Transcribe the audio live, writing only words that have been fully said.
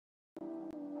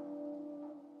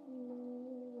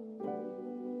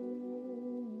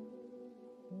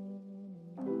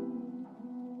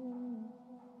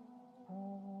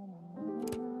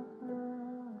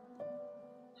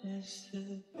As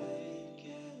the pain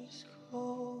gets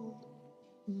cold,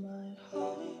 my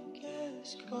heart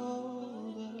gets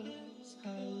colder.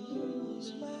 I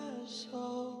lose my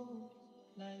soul,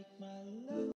 like my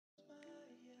love.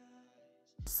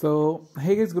 So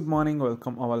hey guys, good morning,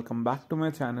 welcome back to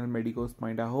my channel Medico's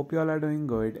Point. I hope you all are doing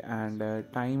good, and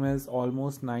time is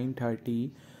almost 9:30.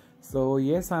 So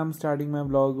yes, I'm starting my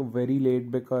vlog very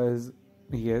late because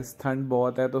yes, ठंड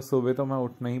बहुत है, तो सुबह तो मैं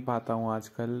उठ नहीं पाता हूँ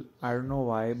आजकल. I don't know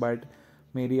why, but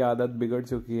मेरी आदत बिगड़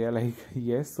चुकी है. लाइक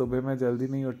यस, सुबह मैं जल्दी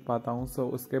नहीं उठ पाता हूँ. सो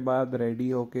उसके बाद रेडी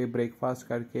होके ब्रेकफास्ट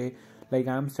करके like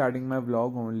I'm starting my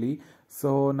vlog only.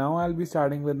 So now I'll be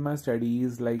starting with my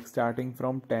studies, like starting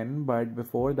from 10, but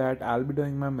before that I'll be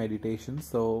doing my meditation.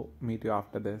 So meet you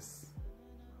after this.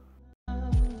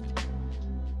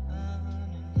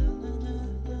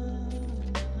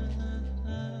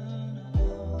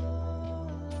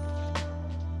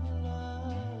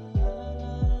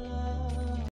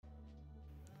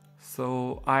 So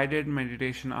I did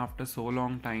meditation after so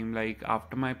long time, like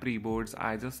after my pre-boards I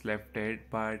just left it,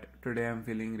 but today I'm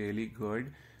feeling really good.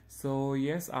 So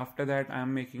yes, after that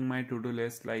I'm making my to-do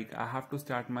list. Like I have to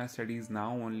start my studies now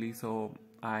only, so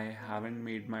I haven't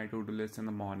made my to-do list in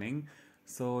the morning.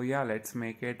 So yeah, let's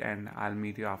make it and I'll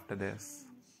meet you after this.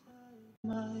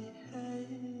 My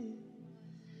head,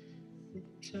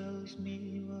 it tells me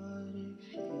what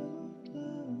if you do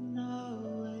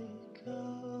not wake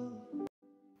up.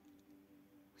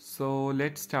 So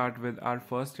let's start with our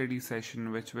first study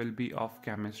session, which will be of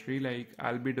chemistry. Like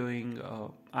I'll be doing,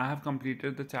 I have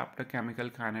completed the chapter chemical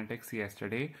kinetics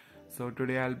yesterday. So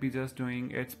today I'll be just doing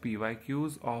its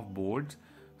PYQs of boards.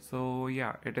 So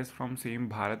yeah, it is from same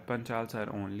Bharat Panchal sir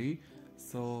only.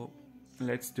 So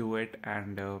let's do it,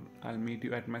 and I'll meet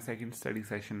you at my second study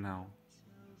session now.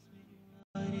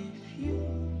 If you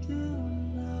do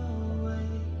not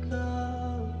wake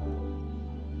up,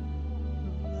 will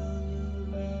you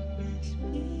regret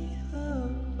me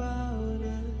about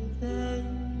it then?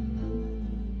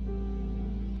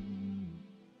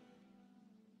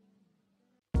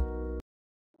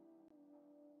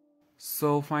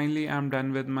 So finally I'm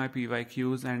done with my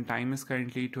PYQs and time is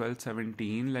currently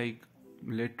 12:17. Like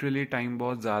literally time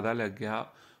बहुत ज़्यादा लग गया.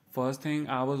 First thing,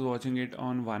 I was watching it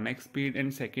on 1x speed,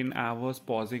 and second, I was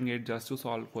pausing it just to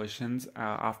solve questions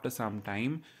after some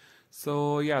time. So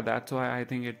yeah, that's why I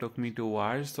think it took me 2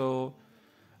 hours. So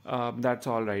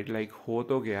that's all right. Like हो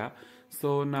तो गया.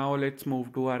 So now let's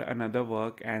move to our another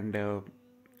work, and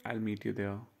I'll meet you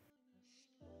there.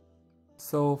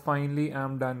 So finally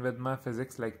I'm done with my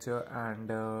physics lecture,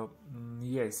 and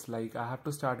yes, like I have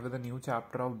to start with a new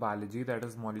chapter of biology, that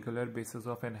is molecular basis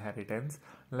of inheritance.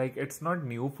 Like it's not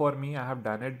new for me, I have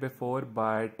done it before,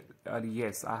 but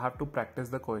yes, I have to practice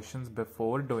the questions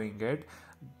before doing it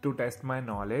to test my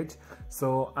knowledge.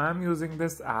 So I'm using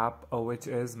this app which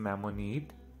is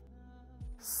MemoNeet.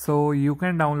 So you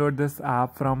can download this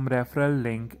app from referral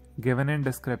link given in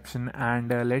description,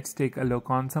 and let's take a look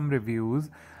on some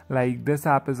reviews. Like this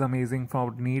app is amazing for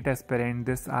Neet Aspirant.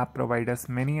 This app provides us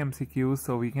many MCQs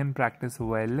so we can practice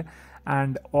well,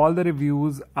 and all the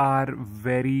reviews are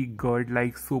very good.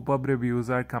 Like superb reviews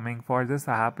are coming for this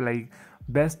app, like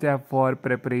best app for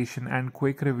preparation and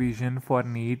quick revision for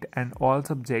Neet and all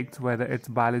subjects, whether it's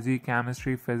biology,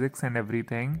 chemistry, physics and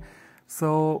everything.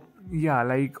 So yeah,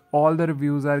 like all the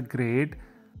reviews are great,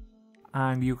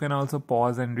 and you can also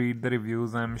pause and read the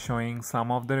reviews. I'm showing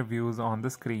some of the reviews on the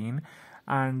screen,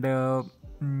 and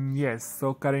yes,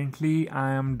 so currently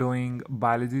I am doing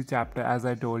biology chapter, as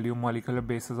I told you, molecular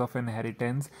basis of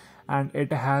inheritance, and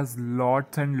it has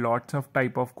lots and lots of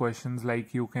type of questions.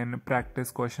 Like you can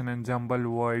practice question in jumbled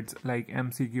words, like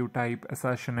MCQ type,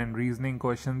 assertion and reasoning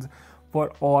questions for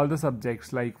all the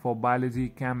subjects, like for biology,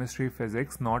 chemistry,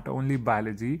 physics, not only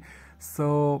biology.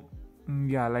 So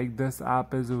yeah, like this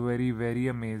app is very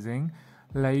amazing.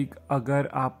 Like अगर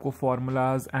आपको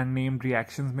formulas and named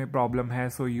reactions में problem है,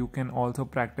 so you can also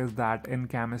practice that in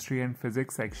chemistry and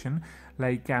physics section.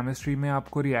 Like chemistry में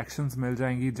आपको reactions मिल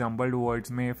जाएंगी jumbled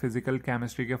words में, physical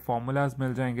chemistry के formulas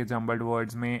मिल जाएंगे jumbled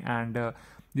words में, and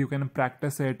you can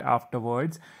practice it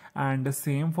afterwards. And the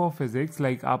same for physics,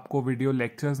 like आपको video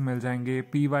lectures मिल जाएंगे,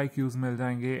 PYQs मिल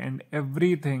जाएंगे, and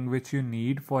everything which you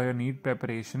need for your NEET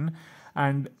preparation.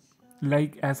 And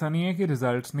like ऐसा नहीं है कि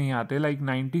results नहीं आते. Like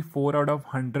 94 out of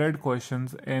 100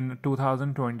 questions in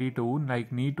 2022,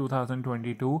 like NEET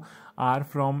 2022, are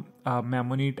from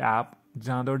MemoNeet app.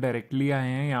 जहाँ तो डायरेक्टली आए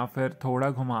हैं या फिर थोड़ा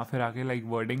घुमा फिरा के लाइक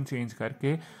वर्डिंग चेंज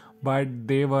करके, but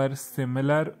they were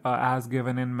similar as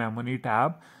given in MemoNeet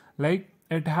app. Like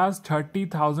it has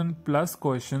 30,000 plus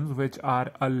questions which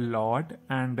are a lot,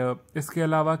 and इसके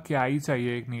अलावा क्या ही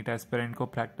चाहिए एक नीट एस्पिरेंट को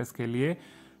प्रैक्टिस के लिए.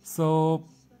 So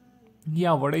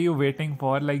yeah, what are you waiting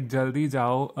for? Like jaldi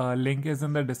jao, link is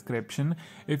in the description.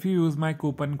 If you use my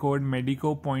coupon code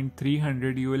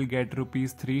medico.300 you will get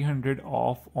rupees 300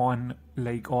 off on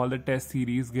like all the test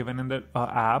series given in the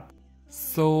app.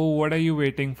 So what are you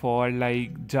waiting for?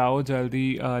 Like jao jaldi,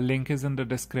 link is in the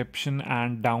description,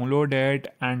 and download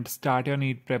it and start your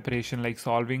NEET preparation, like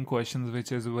solving questions,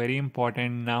 which is very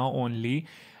important now only.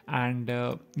 And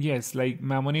yes, like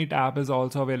MemoNeet app is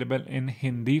also available in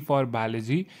Hindi for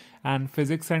biology, and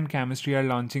physics and chemistry are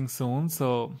launching soon,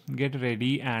 so get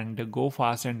ready and go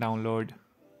fast and download.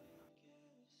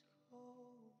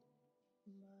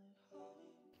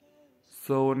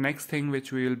 So next thing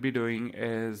which we will be doing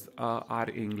is our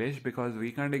English, because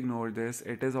we can't ignore this.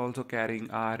 It is also carrying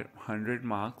our 100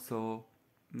 marks, so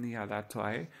yeah, that's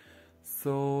why.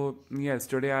 So yes,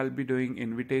 today I'll be doing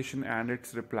invitation and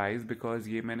its replies, because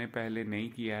ये मैंने पहले नहीं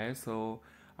किया है. So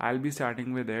I'll be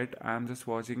starting with it. I'm just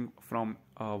watching from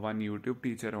one YouTube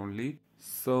teacher only.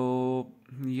 So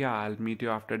yeah, I'll meet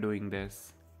you after doing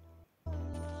this.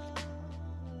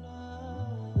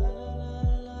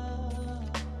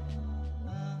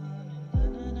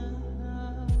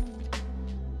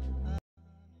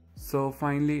 So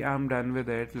finally I'm done with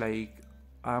it. Like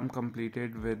I'm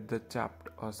completed with the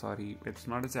chapter. Oh sorry, it's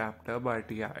not a chapter,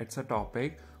 but yeah, it's a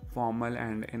topic: formal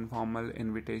and informal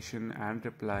invitation and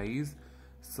replies.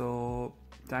 So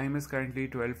time is currently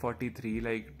 12:43.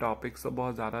 Like topics तो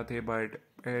बहुत ज़्यादा थे, but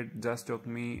it just took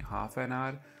me half an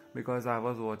hour because I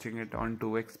was watching it on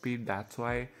 2x speed. That's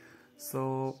why. So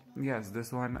yes,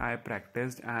 this one I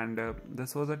practiced, and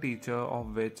this was a teacher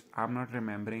of which I'm not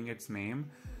remembering its name.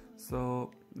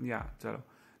 So yeah, chalo,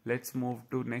 let's move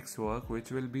to next work, which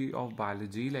will be of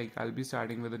biology. Like I'll be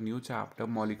starting with a new chapter,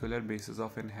 molecular basis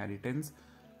of inheritance.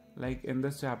 Like in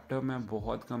this chapter मैं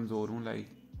बहुत कमज़ोर हूँ.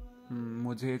 Like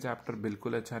मुझे chapter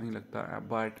बिल्कुल अच्छा नहीं लगता,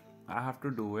 but I have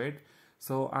to do it.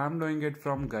 So I'm doing it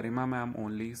from Garima ma'am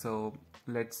only. So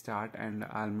let's start, and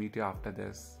I'll meet you after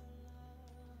this.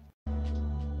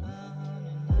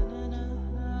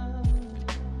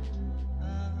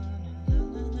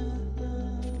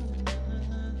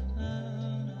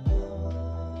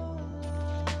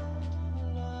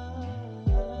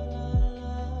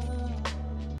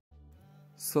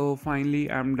 So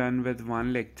finally I'm done with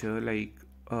one lecture. Like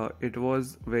it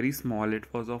was very small, it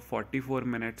was of 44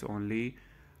 minutes only,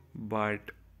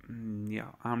 but yeah,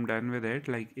 I'm done with it.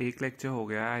 Like एक lecture हो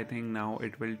गया. I think now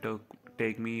it will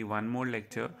take me one more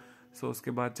lecture, so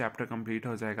उसके बाद chapter complete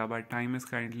हो जाएगा. But time is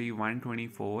currently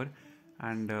 1:24,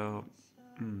 and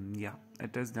yeah,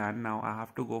 it is done. Now I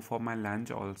have to go for my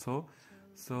lunch also,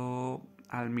 so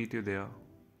I'll meet you there.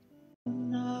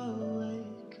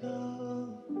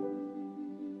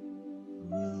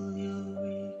 Will your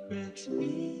regrets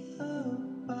be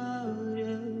about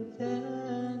it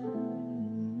then?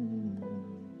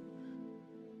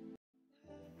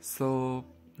 So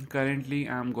currently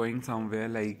I'm going somewhere.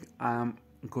 Like I'm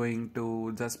going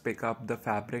to just pick up the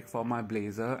fabric for my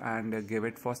blazer and give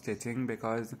it for stitching,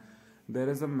 because there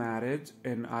is a marriage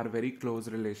in our very close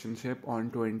relationship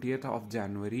on 20th of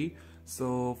January.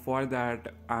 So for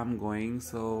that I'm going.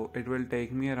 So it will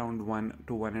take me around 1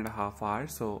 to 1.5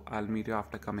 hours. So I'll meet you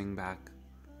after coming back.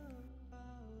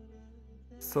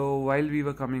 So while we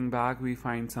were coming back, we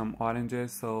find some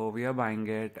oranges, so we are buying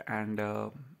it, and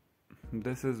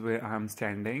this is where I'm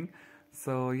standing.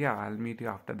 So yeah, I'll meet you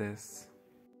after this.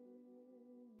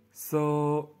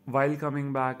 So while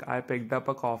coming back, I picked up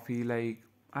a coffee. Like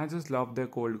I just love the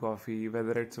cold coffee,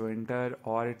 whether it's winter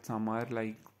or it's summer.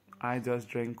 Like I just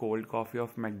drink cold coffee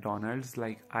of McDonald's.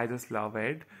 Like I just love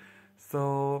it.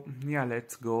 So yeah,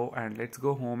 let's go, and let's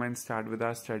go home and start with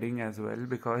our studying as well,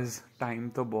 because time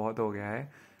तो बहुत हो गया है.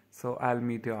 So I'll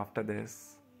meet you after this.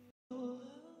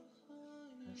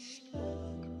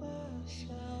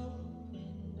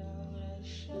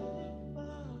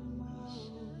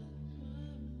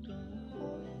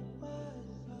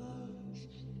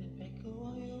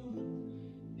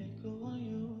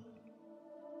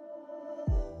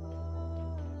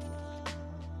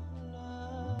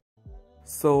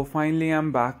 So finally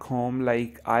I'm back home.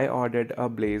 Like I ordered a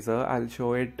blazer. I'll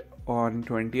show it on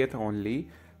 20th only.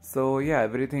 So yeah,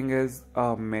 everything is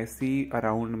messy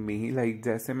around me. Like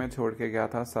जैसे मैं छोड़ के गया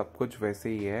था सब कुछ वैसे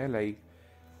ही है. Like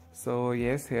so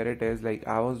yes, here it is. Like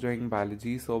I was doing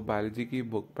biology, so biology की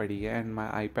book पढ़ी है, and my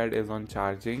iPad is on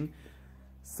charging.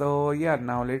 So yeah,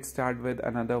 now let's start with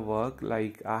another work.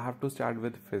 Like I have to start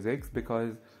with physics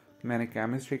because मैंने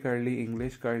chemistry कर ली,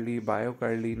 English कर ली, bio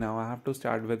कर ली. Now I have to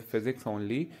start with physics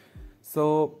only.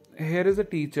 So here is a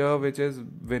teacher which is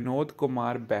Vinod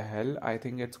Kumar Behel. I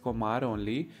think it's Kumar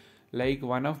only. Like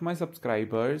one of my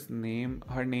subscribers,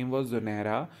 her name was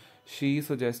Zunaira. She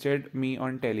suggested me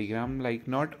on Telegram. Like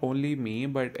not only me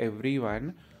but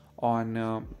everyone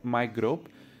on my group.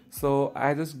 So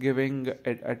I just giving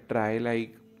it a try,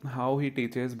 like how he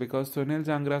teaches, because Sunil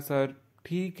Jangra sir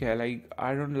ठीक है, like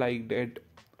I don't liked it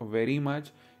very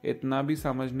much. इतना भी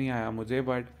समझ नहीं आया मुझे,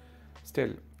 but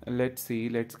still let's see,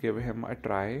 let's give him a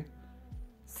try.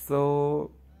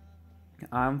 So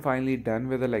I'm finally done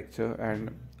with the lecture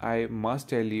and I must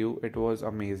tell you it was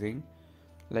amazing.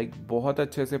 Like बहुत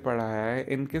अच्छे से पढ़ाया है.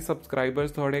 इनके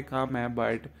सब्सक्राइबर्स थोड़े कम हैं,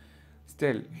 but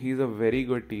still he is a very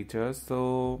good teacher.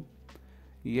 So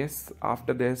yes,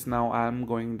 after this now I am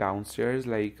going downstairs.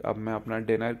 Like अब मैं अपना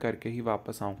डिनर करके ही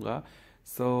वापस आऊँगा.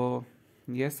 So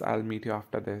yes, I'll meet you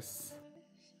after this.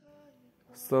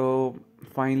 So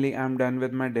finally I'm done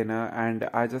with my dinner and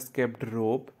I just kept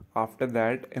rope after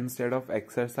that instead of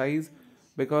exercise,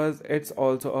 because it's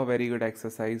also a very good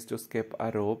exercise to skip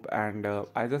a rope, and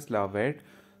I just love it.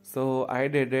 So I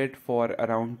did it for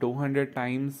around 200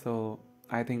 times, so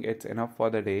I think it's enough for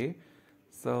the day.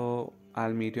 So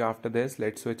I'll meet you after this.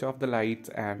 Let's switch off the lights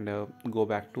and go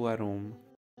back to our room.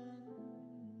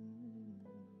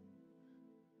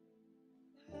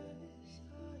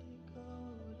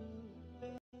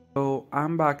 So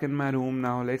I'm back in my room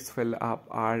now. Let's fill up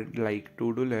our like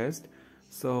to-do list.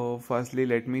 So firstly,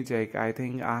 let me check. I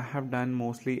think I have done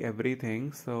mostly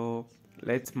everything. So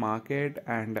let's mark it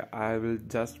and I will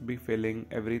just be filling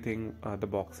everything, the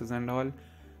boxes and all.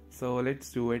 So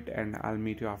let's do it and I'll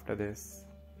meet you after this.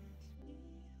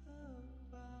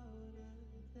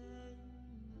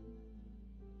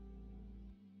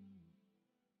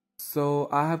 So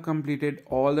I have completed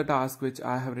all the tasks which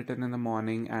I have written in the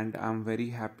morning and I'm very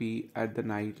happy at the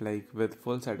night, like with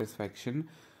full satisfaction.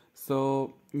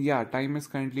 So yeah, time is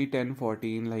currently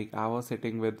 10:14. Like I was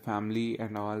sitting with family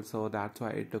and all, so that's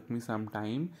why it took me some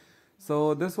time.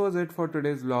 So this was it for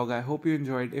today's vlog. I hope you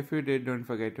enjoyed. If you did, don't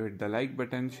forget to hit the like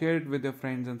button, share it with your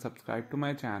friends and subscribe to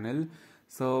my channel.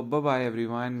 So bye bye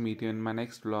everyone. Meet you in my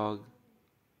next vlog.